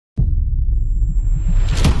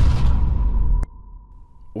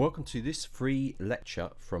Welcome to this free lecture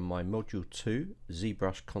from my Module 2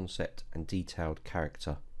 ZBrush Concept and Detailed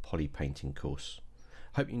Character Polypainting course.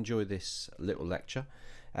 Hope you enjoy this little lecture,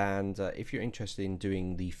 and if you're interested in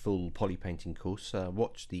doing the full polypainting course,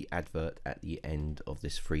 watch the advert at the end of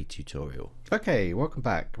this free tutorial. Okay, welcome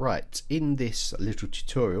back. Right, in this little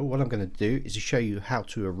tutorial what I'm going to do is to show you how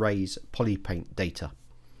to erase polypaint data.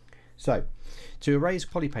 So to erase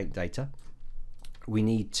polypaint data, we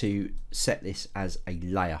need to set this as a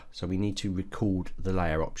layer, so we need to record the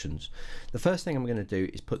layer options. The first thing I'm going to do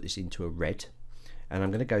is put this into a red, and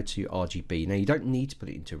I'm going to go to RGB. Now you don't need to put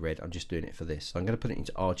it into red, I'm just doing it for this. So I'm going to put it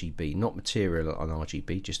into RGB, not material on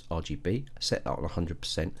RGB, just RGB. Set that on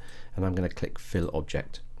 100%, and I'm going to click fill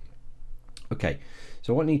object. Okay,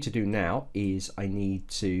 so what I need to do now is I need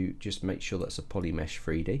to just make sure that's a polymesh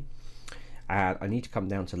 3D, and I need to come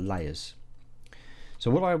down to layers. So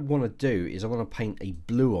what I want to do is I want to paint a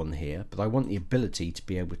blue on here, but I want the ability to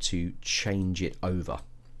be able to change it over.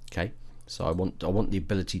 Okay, so I want the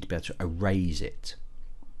ability to be able to erase it.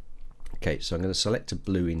 Okay, so I'm going to select a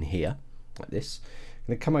blue in here like this. I'm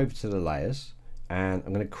going to come over to the layers, and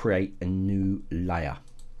I'm going to create a new layer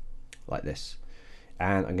like this,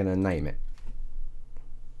 and I'm going to name it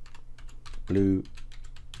Blue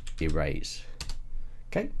Erase.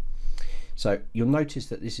 Okay, so you'll notice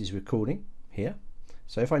that this is recording here.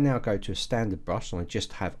 So if I now go to a standard brush and I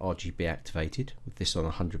just have RGB activated with this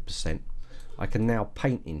on 100%, I can now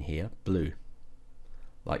paint in here blue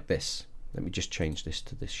like this. Let me just change this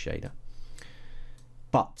to this shader.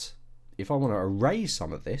 But if I want to erase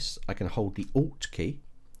some of this, I can hold the Alt key.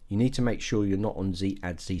 You need to make sure you're not on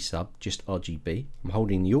add Z sub, just RGB. I'm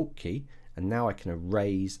holding the Alt key, and now I can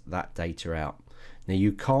erase that data out. Now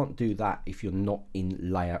you can't do that if you're not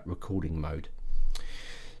in layer recording mode.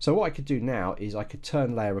 So what I could do now is I could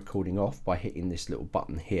turn layer recording off by hitting this little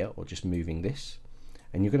button here, or just moving this,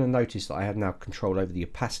 and you're going to notice that I have now control over the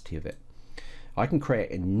opacity of it. I can create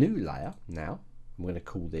a new layer now. I'm going to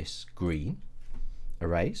call this green,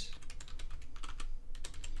 erase,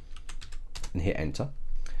 and hit enter.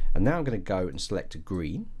 And now I'm going to go and select a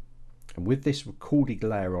green, and with this recording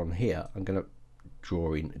layer on here, I'm going to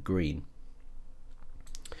draw in a green.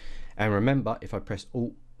 And remember, if I press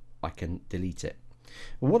Alt, I can delete it.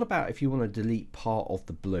 Well, what about if you want to delete part of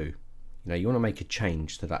the blue? You know, you want to make a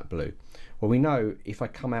change to that blue. Well, we know if I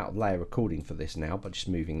come out of layer recording for this now by just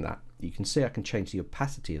moving that, you can see I can change the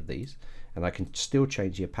opacity of these, and I can still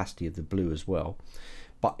change the opacity of the blue as well.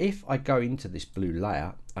 But if I go into this blue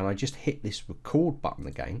layer and I just hit this record button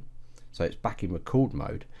again, so it's back in record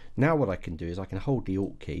mode, now what I can do is I can hold the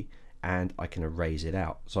Alt key and I can erase it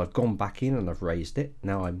out. So I've gone back in and I've raised it.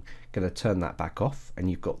 Now I'm going to turn that back off, and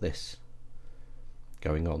you've got this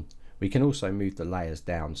going on. We can also move the layers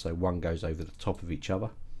down so one goes over the top of each other.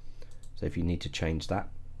 So if you need to change that,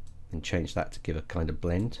 and change that to give a kind of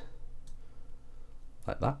blend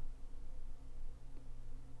like that.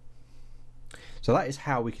 So that is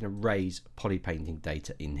how we can erase polypainting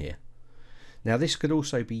data in here. Now this could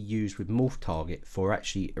also be used with Morph Target for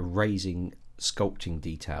actually erasing sculpting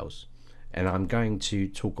details, and I'm going to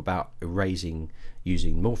talk about erasing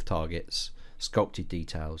using Morph Target's sculpted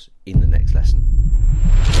details in the next lesson.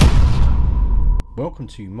 Welcome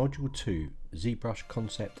to Module 2 ZBrush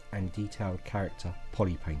Concept and Detailed Character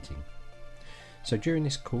Polypainting. So during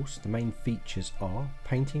this course, the main features are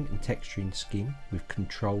painting and texturing skin with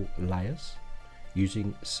control layers,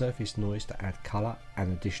 using surface noise to add colour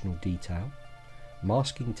and additional detail,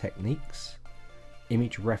 masking techniques,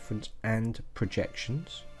 image reference and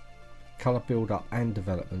projections, colour build-up and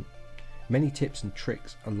development, many tips and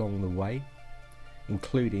tricks along the way,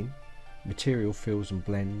 including material fills and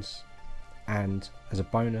blends, and as a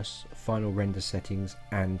bonus, final render settings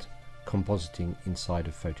and compositing inside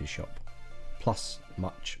of Photoshop, plus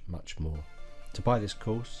much more. To buy this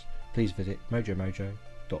course, please visit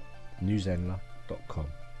mojomojo.newzenler.com.